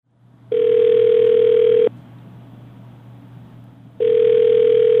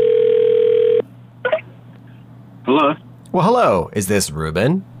Well, hello. Is this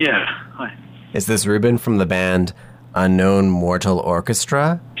Ruban? Yeah, hi. Is this Ruban from the band Unknown Mortal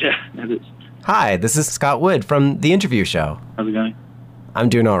Orchestra? Yeah, it is. Hi, this is Scott Wood from The Interview Show. How's it going? I'm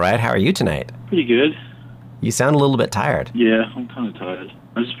doing all right. How are you tonight? Pretty good. You sound a little bit tired. Yeah, I'm kind of tired.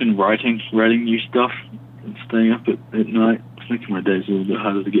 I've just been writing new stuff and staying up at night. It's making my days a little bit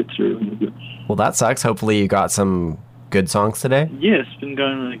harder to get through. A little bit. Well, that sucks. Hopefully you got some good songs today. Yeah, it's been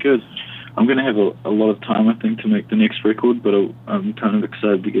going really good. I'm going to have a lot of time, I think, to make the next record, but I'm kind of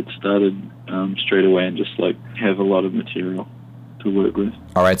excited to get started straight away and just have a lot of material to work with.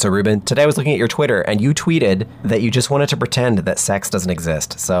 All right, so Ruben, today I was looking at your Twitter and you tweeted that you just wanted to pretend that sex doesn't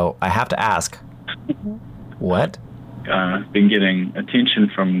exist. So I have to ask, what? I've been getting attention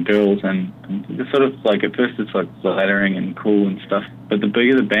from girls and it's sort of at first it's flattering and cool and stuff, but the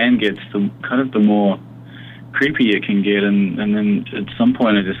bigger the band gets, the more creepy it can get, and then at some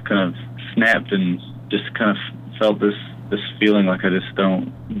point I just kind of snapped and just kind of felt this feeling like I just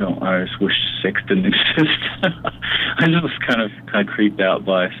wish sex didn't exist. I just was kind of creeped out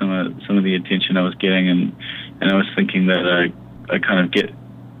by some of the attention I was getting, and I was thinking that I kind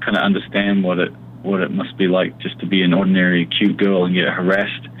of understand what it must be like just to be an ordinary cute girl and get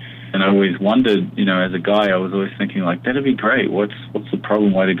harassed. And I always wondered, as a guy, I was always thinking that'd be great. What's the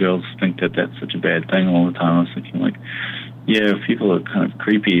problem? Why do girls think that that's such a bad thing all the time? I was thinking yeah, people are kind of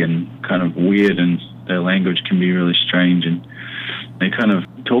creepy and kind of weird, and their language can be really strange, and they kind of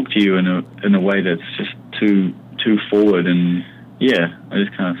talk to you in a way that's just too forward. And yeah, I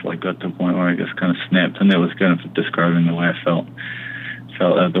just kind of got to a point where I just kind of snapped, and that was kind of describing the way I felt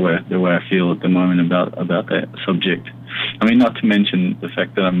the way I feel at the moment about that subject. I mean, not to mention the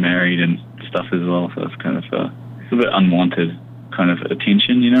fact that I'm married and stuff as well, so it's kind of a bit unwanted kind of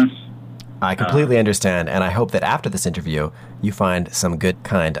attention, I completely understand, and I hope that after this interview, you find some good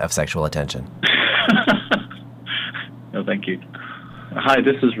kind of sexual attention. No, thank you. Hi,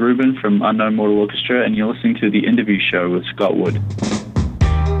 this is Ruben from Unknown Mortal Orchestra, and you're listening to The Interview Show with Scott Wood.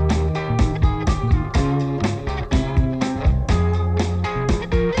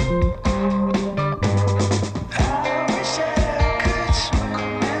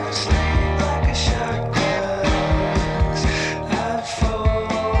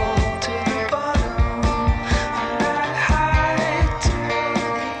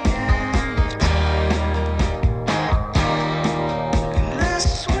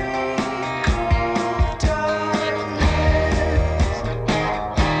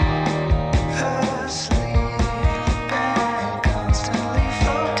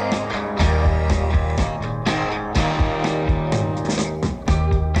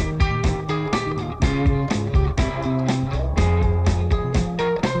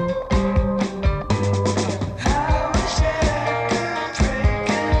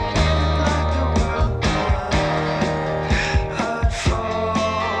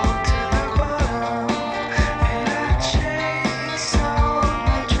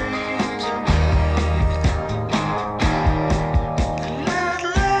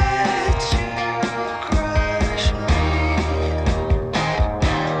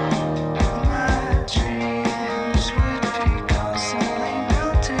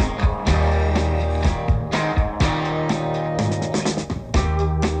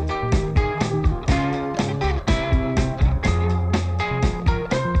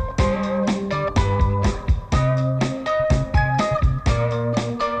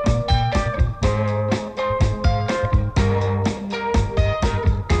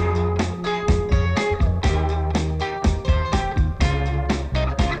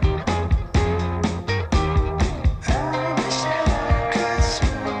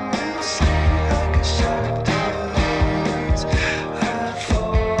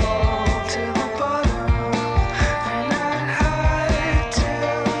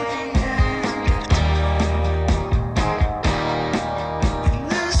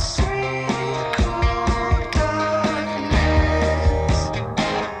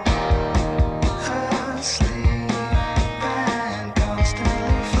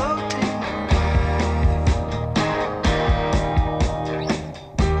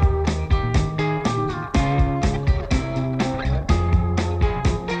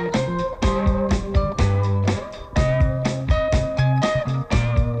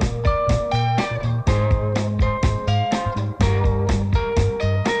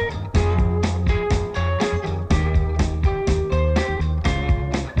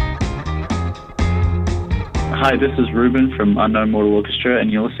 Hi, this is Ruban from Unknown Mortal Orchestra,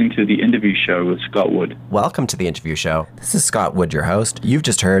 and you're listening to The Interview Show with Scott Wood. Welcome to The Interview Show. This is Scott Wood, your host. You've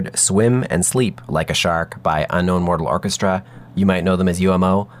just heard Swim and Sleep Like a Shark by Unknown Mortal Orchestra. You might know them as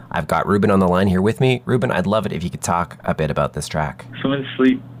UMO. I've got Ruben on the line here with me. Ruben, I'd love it if you could talk a bit about this track. Swim and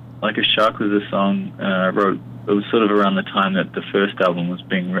Sleep Like a Shark was a song I wrote. It was sort of around the time that the first album was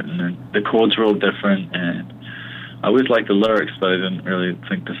being written, and the chords were all different, and I always liked the lyrics, but I didn't really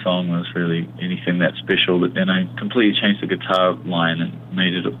think the song was really anything that special. But then I completely changed the guitar line and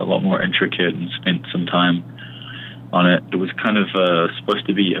made it a lot more intricate and spent some time on it. It was kind of supposed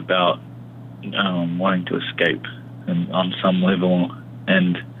to be about wanting to escape and on some level,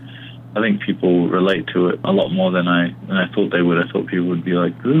 and I think people relate to it a lot more than I thought they would. I thought people would be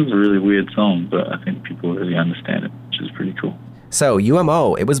like, this is a really weird song, but I think people really understand it, which is pretty cool. So,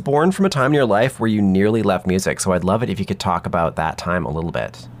 UMO, it was born from a time in your life where you nearly left music, so I'd love it if you could talk about that time a little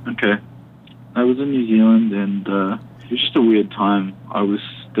bit. Okay. I was in New Zealand, and it was just a weird time. I was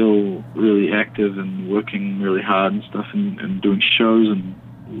still really active and working really hard and stuff, and doing shows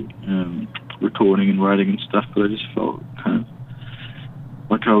and recording and writing and stuff, but I just felt kind of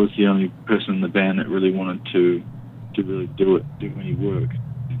like I was the only person in the band that really wanted to really do any work.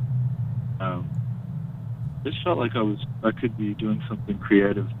 I just felt like I could be doing something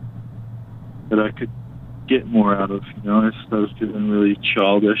creative that I could get more out of. You know, I was feeling really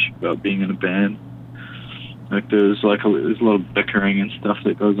childish about being in a band. Like there's a lot of bickering and stuff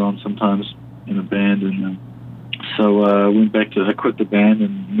that goes on sometimes in a band, and so I quit the band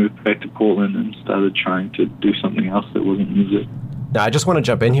and moved back to Portland and started trying to do something else that wasn't music. Now, I just want to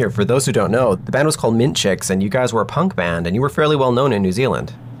jump in here. For those who don't know, the band was called Mint Chicks, and you guys were a punk band, and you were fairly well known in New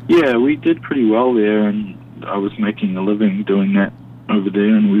Zealand. Yeah, we did pretty well there, and I was making a living doing that over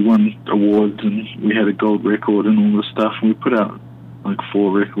there, and we won awards, and we had a gold record and all this stuff, and we put out like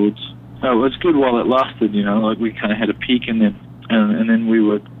 4 records. Oh, it's good while it lasted, you know, like we kind of had a peak, and then we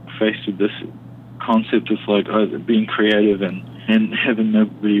were faced with this concept of like being creative and having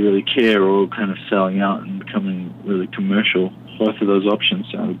nobody really care, or kind of selling out and becoming really commercial. Both of those options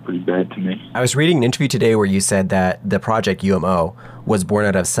sounded pretty bad to me. I was reading an interview today where you said that the project UMO was born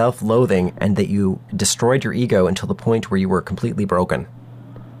out of self-loathing and that you destroyed your ego until the point where you were completely broken.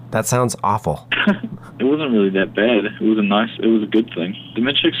 That sounds awful. It wasn't really that bad. It was a good thing. The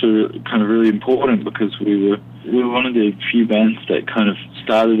Mint Chicks are kind of really important because we were one of the few bands that kind of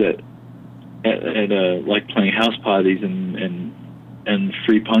started at like playing house parties and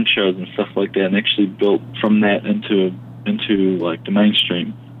free punk shows and stuff like that, and actually built from that into like the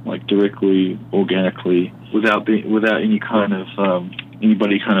mainstream, like directly, organically, without any kind of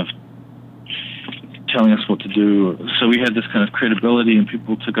anybody kind of telling us what to do. So we had this kind of credibility, and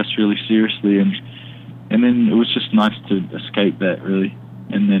people took us really seriously, and then it was just nice to escape that, really,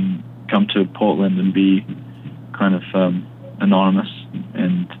 and then come to Portland and be kind of anonymous,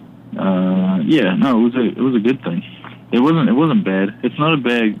 and it was a good thing. It wasn't bad. It's not a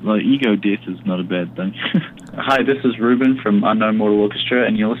bad, like, ego death is not a bad thing. Hi, this is Ruben from Unknown Mortal Orchestra,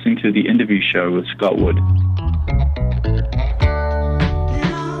 and you're listening to The Interview Show with Scott Wood.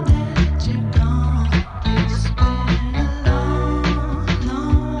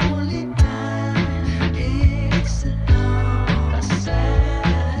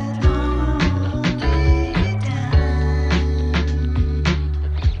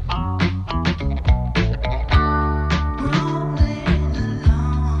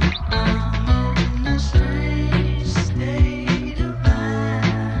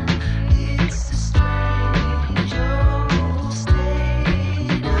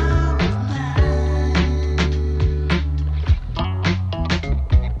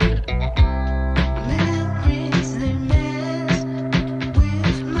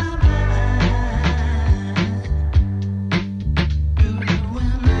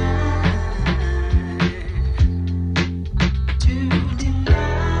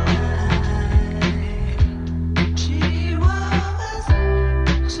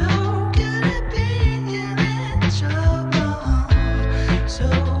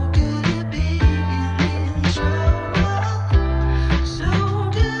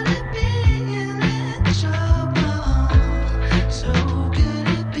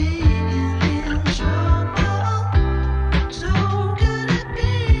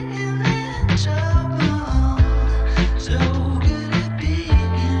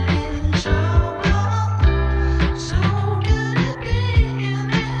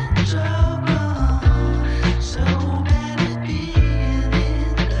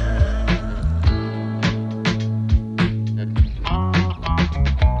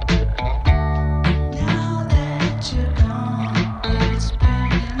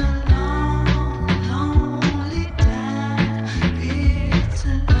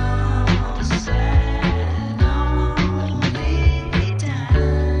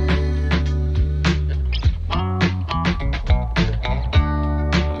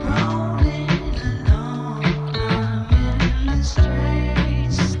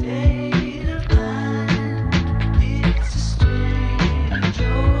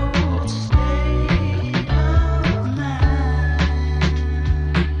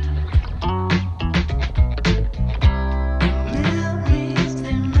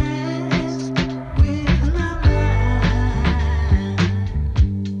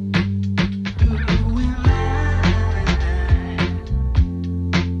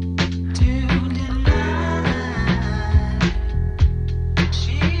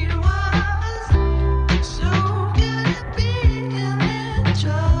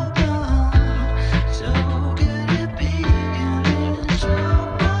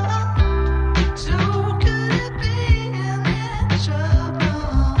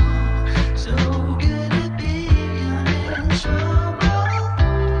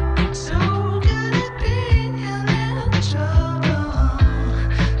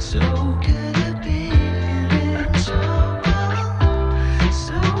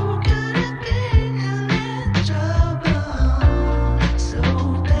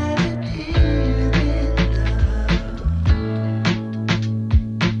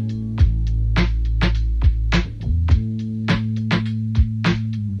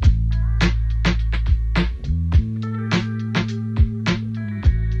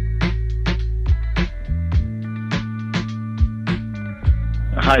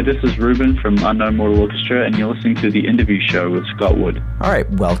 Hi, this is Ruban from Unknown Mortal Orchestra, and you're listening to The Interview Show with Scott Wood. All right,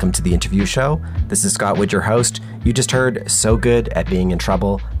 welcome to The Interview Show. This is Scott Wood, your host. You just heard So Good at Being in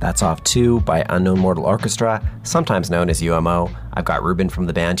Trouble. That's off 2 by Unknown Mortal Orchestra, sometimes known as UMO. I've got Ruban from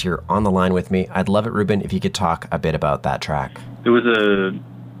the band here on the line with me. I'd love it, Ruban, if you could talk a bit about that track. There was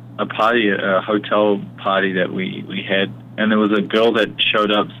a party, a hotel party that we had, and there was a girl that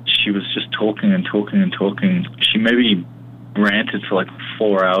showed up. She was just talking and talking and talking. She maybe ranted for like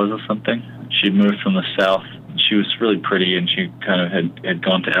 4 hours or something. She'd moved from the south. She was really pretty, and she kind of had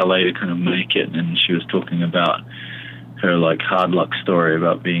gone to LA to kind of make it, and she was talking about her like hard luck story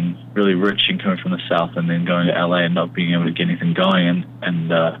about being really rich and coming from the south and then going to LA and not being able to get anything going. And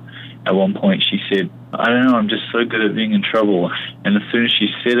at one point she said, I don't know, I'm just so good at being in trouble. And as soon as she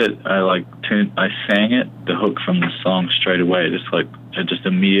said it, I sang it, the hook from the song straight away. It just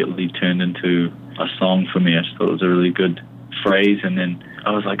immediately turned into a song for me. I just thought it was a really good phrase, and then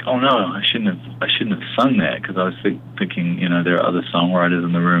I was like, oh no, I shouldn't have sung that, because I was thinking, there are other songwriters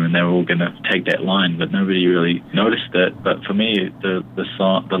in the room and they were all going to take that line, but nobody really noticed it. But for me,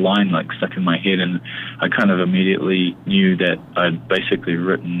 the line like stuck in my head, and I kind of immediately knew that I'd basically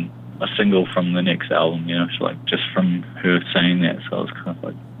written a single from the next album, just from her saying that. So I was kind of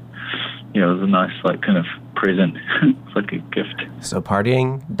like, it was a nice kind of present. It's like a gift. So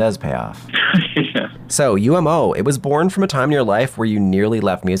partying does pay off. Yeah. So UMO, it was born from a time in your life where you nearly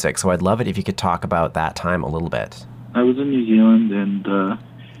left music. So I'd love it if you could talk about that time a little bit. I was in New Zealand, and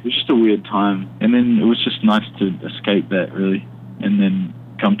it was just a weird time. And then it was just nice to escape that, really, and then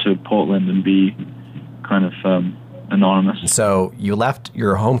come to Portland and be kind of anonymous. So you left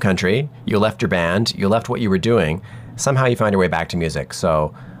your home country, you left your band, you left what you were doing. Somehow you find your way back to music.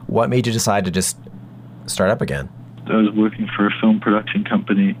 So what made you decide to just start up again? I was working for a film production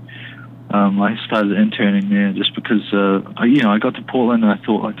company. I started interning there just because, I got to Portland and I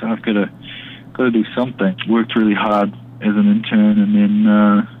thought, I've got to do something. Worked really hard as an intern, and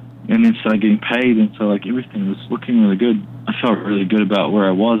then started getting paid, and so everything was looking really good. I felt really good about where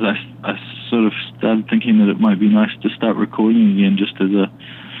I was. I sort of started thinking that it might be nice to start recording again, just as a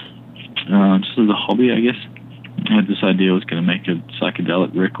hobby, I guess. I had this idea I was going to make a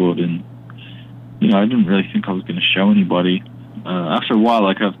psychedelic record, and I didn't really think I was going to show anybody. After a while,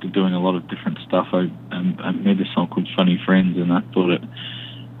 after doing a lot of different stuff, I made this song called Funny Friends, and I thought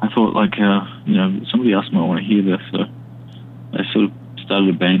somebody else might want to hear this. So I sort of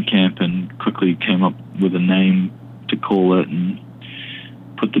started a Bandcamp and quickly came up with a name to call it, and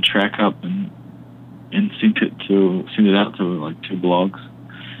put the track up and sent it out to 2 blogs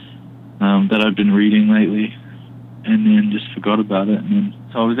that I've been reading lately, and then just forgot about it. And then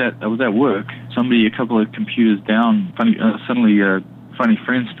so I was at work. A couple of computers down, suddenly Funny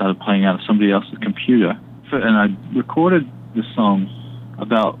Friends started playing out of somebody else's computer, and I recorded the song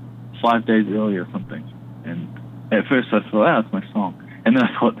about 5 days earlier or something. And at first I thought, it's my song. And then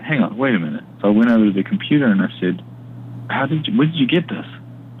I thought, hang on, wait a minute. So I went over to the computer and I said, where did you get this?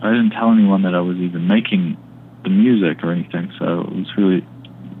 I didn't tell anyone that I was even making the music or anything. So it was really,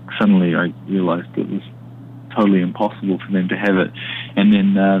 suddenly I realized it was totally impossible for them to have it. And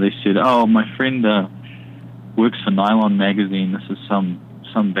then they said, my friend works for Nylon magazine. This is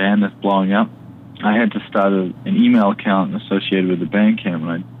some band that's blowing up. I had to start an email account associated with the Bandcamp,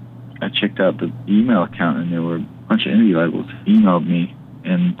 and I checked out the email account, and there were a bunch of indie labels emailed me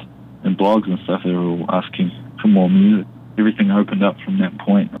and blogs and stuff. They were all asking for more music. Everything opened up from that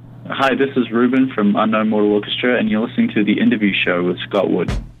point. Hi, this is Ruban from Unknown Mortal Orchestra, and you're listening to The Interview Show with Scott Wood.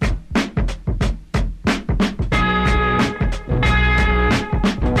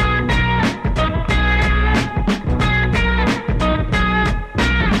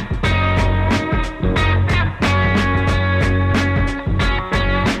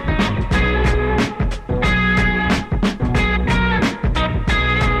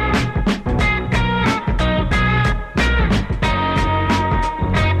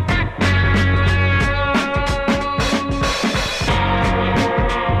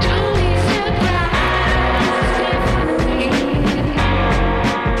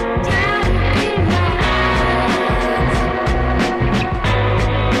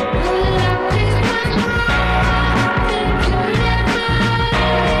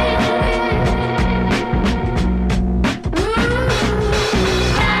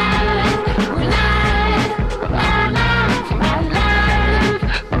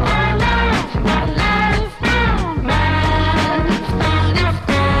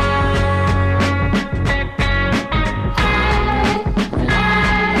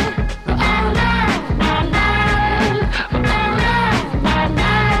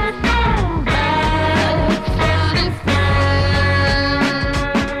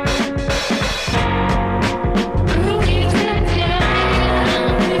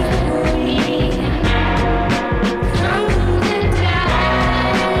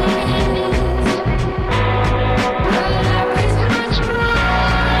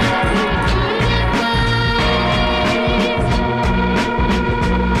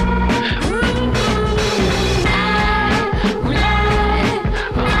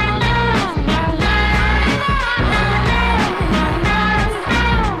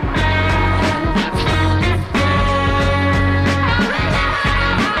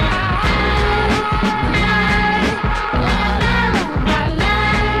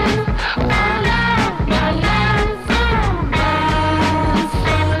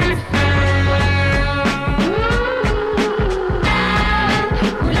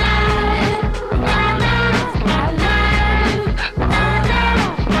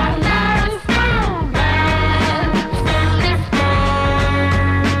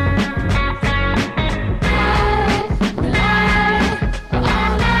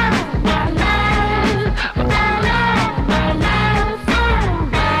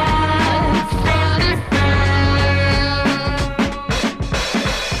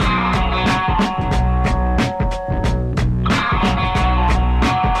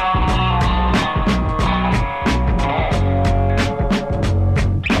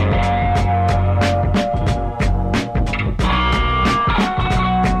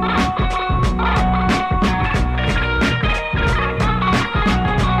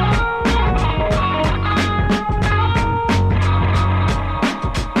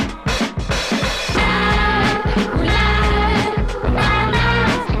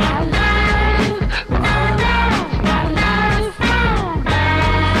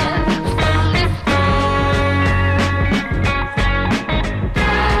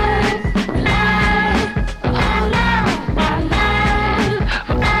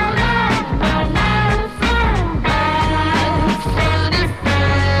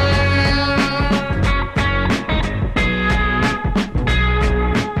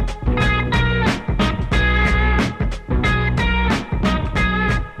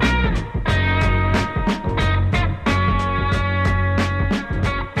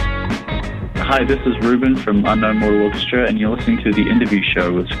 Hi, this is Ruban from Unknown Mortal Orchestra, and you're listening to The Interview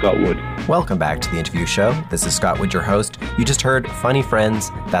Show with Scott Wood. Welcome back to The Interview Show. This is Scott Wood, your host. You just heard Funny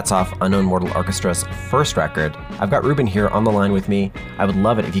Friends. That's off Unknown Mortal Orchestra's first record. I've got Ruban here on the line with me. I would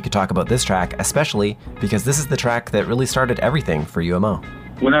love it if you could talk about this track, especially because this is the track that really started everything for UMO.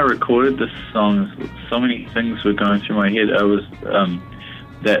 When I recorded this song, so many things were going through my head. I was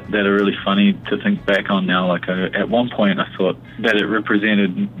that are really funny to think back on now. Like at one point, I thought that it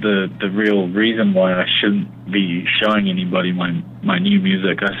represented the real reason why I shouldn't be showing anybody my new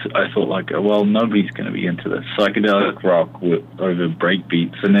music. I thought like, well, nobody's going to be into this psychedelic rock over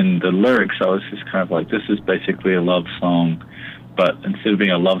breakbeats. And then the lyrics, I was just kind of like, this is basically a love song, but instead of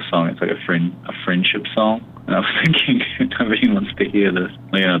being a love song, it's like a friendship song. And I was thinking, nobody wants to hear this.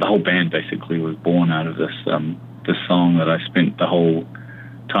 You know, the whole band basically was born out of this song that I spent the whole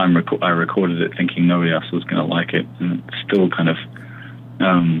time I recorded it thinking nobody else was going to like it, and it's still kind of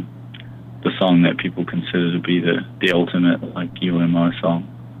the song that people consider to be the ultimate like UMO song.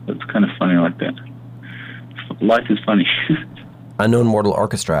 It's kind of funny like that. Life is funny. Unknown Mortal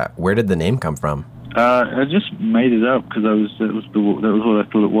Orchestra, where did the name come from? I just made it up because that was what I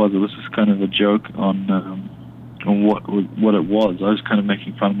thought it was. It was just kind of a joke on what it was. I was kind of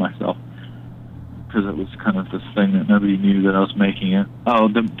making fun of myself, because it was kind of this thing that nobody knew that I was making it. Oh,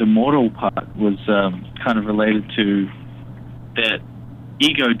 the mortal part was kind of related to that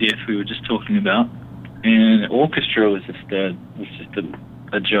ego death we were just talking about. And orchestra was just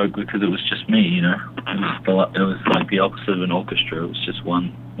a joke because it was just me, you know. It was like the opposite of an orchestra. It was just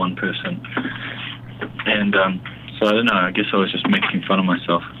one person. And so I don't know. I guess I was just making fun of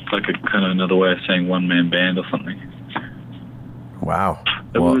myself. It's like a kind of another way of saying one-man band or something. Wow.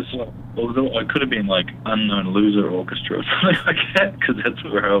 It could have been like Unknown Loser Orchestra or something like that, because that's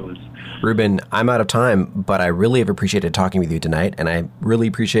where I was. Ruban, I'm out of time, but I really have appreciated talking with you tonight, and I really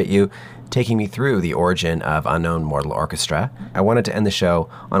appreciate you taking me through the origin of Unknown Mortal Orchestra. I wanted to end the show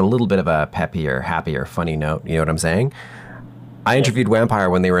on a little bit of a peppier, happier, funny note. You know what I'm saying? I interviewed Vampire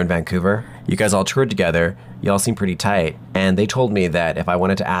when they were in Vancouver. You guys all toured together. You all seemed pretty tight. And they told me that if I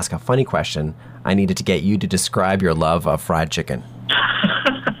wanted to ask a funny question, I needed to get you to describe your love of fried chicken.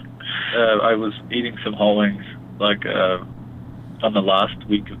 I was eating some whole wings, like, on the last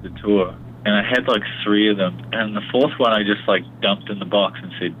week of the tour. And I had, like, 3 of them. And the 4th one I just, like, dumped in the box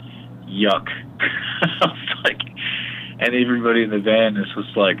and said, yuck. I was like... And everybody in the van was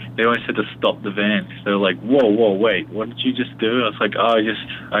like, they always had to stop the van. They were like, whoa, wait, what did you just do? I was like, oh,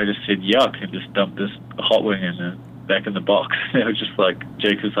 I just said yuck and just dumped this hot wing back in the box. It was just like,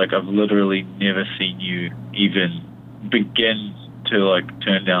 Jake was like, I've literally never seen you even begin to like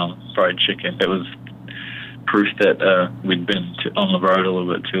turn down fried chicken. It was proof that we'd been on the road a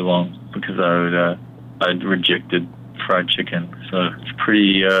little bit too long, because I'd rejected fried chicken. So it's a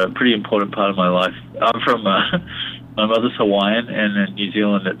pretty important part of my life. I'm from... my mother's Hawaiian, and in New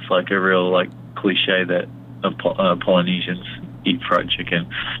Zealand it's like a real like cliche that Polynesians eat fried chicken.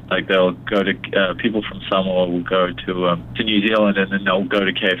 Like they'll go to people from Samoa will go to New Zealand, and then they'll go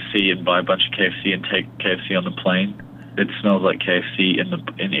to KFC and buy a bunch of KFC and take KFC on the plane. It smells like KFC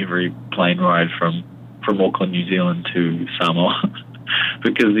in every plane ride from Auckland, New Zealand to Samoa,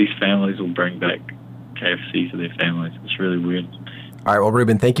 because these families will bring back KFC to their families. It's really weird. All right, well,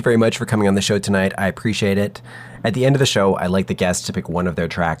 Ruban, thank you very much for coming on the show tonight. I appreciate it. At the end of the show, I like the guests to pick one of their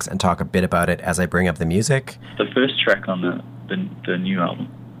tracks and talk a bit about it as I bring up the music. The first track on the new album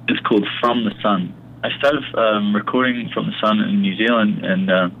is called From the Sun. I started recording From the Sun in New Zealand,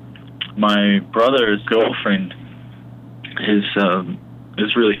 and my brother's girlfriend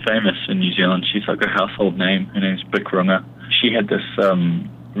is really famous in New Zealand. She's like a household name. Her name's Bickrunga. She had this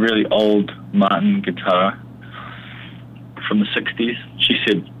really old Martin guitar from the 60s. She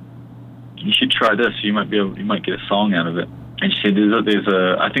said, you should try this. You might get a song out of it. And she said,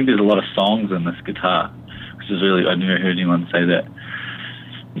 I think there's a lot of songs in this guitar, which is really, I've never heard anyone say that.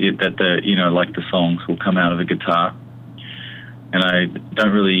 Like the songs will come out of a guitar. And I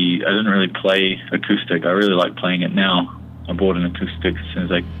didn't really play acoustic. I really like playing it now. I bought an acoustic as soon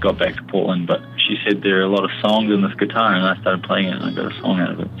as I got back to Portland, but she said there are a lot of songs in this guitar, and I started playing it and I got a song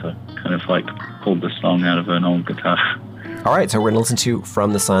out of it. So kind of like pulled the song out of an old guitar. All right, so we're going to listen to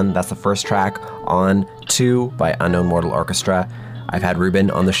From the Sun. That's the first track on 2 by Unknown Mortal Orchestra. I've had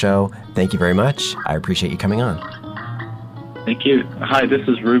Ruban on the show. Thank you very much. I appreciate you coming on. Thank you. Hi, this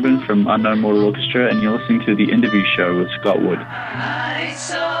is Ruban from Unknown Mortal Orchestra, and you're listening to The Interview Show with Scott Wood.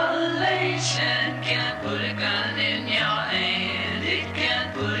 Isolation can't put a gun in your hand. It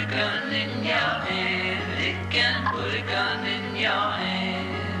can't put a gun in your hand. It can't put a gun in your hand.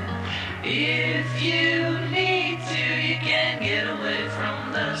 If you need to, you can get away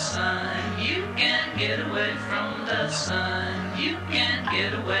from the sun. You sun. You can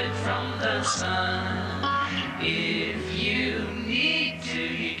get away from the sun. If you need to,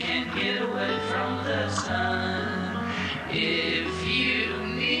 you can get away from the sun. If you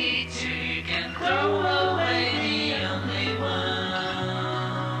need to, you can throw away the only one.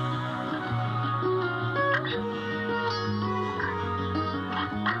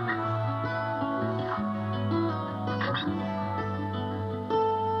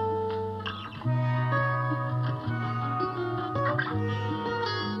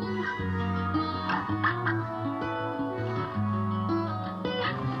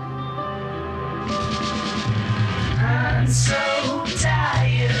 I'm so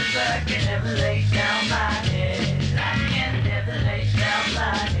tired, but I can never lay down my head. I can never lay down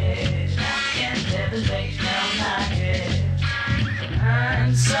my head. I can never lay down my head.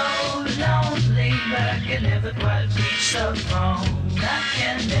 I'm so lonely, but I can never quite reach the phone. I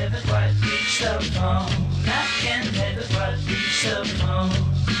can never quite reach the phone. I can never quite reach the phone.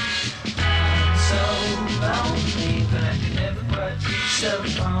 I'm so lonely, but I can never quite reach the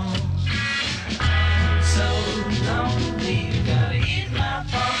phone. So lonely, you gotta eat my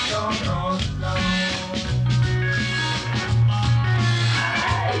popcorn all alone.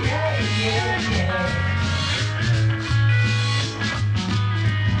 Yeah.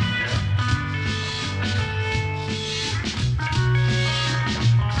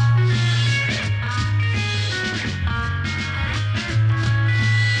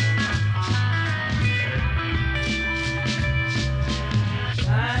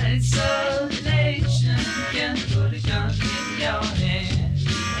 Isolation, you can put a gun in your hand.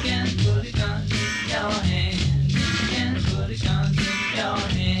 You can put a gun in your hand. You can put a gun in your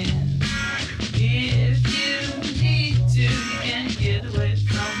hand. If you need to, you can get away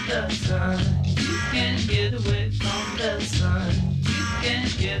from the sun. You can get away from the sun. You can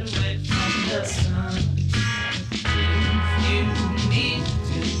get away from the sun. If you need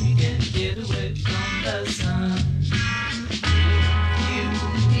to, you can get away from the sun.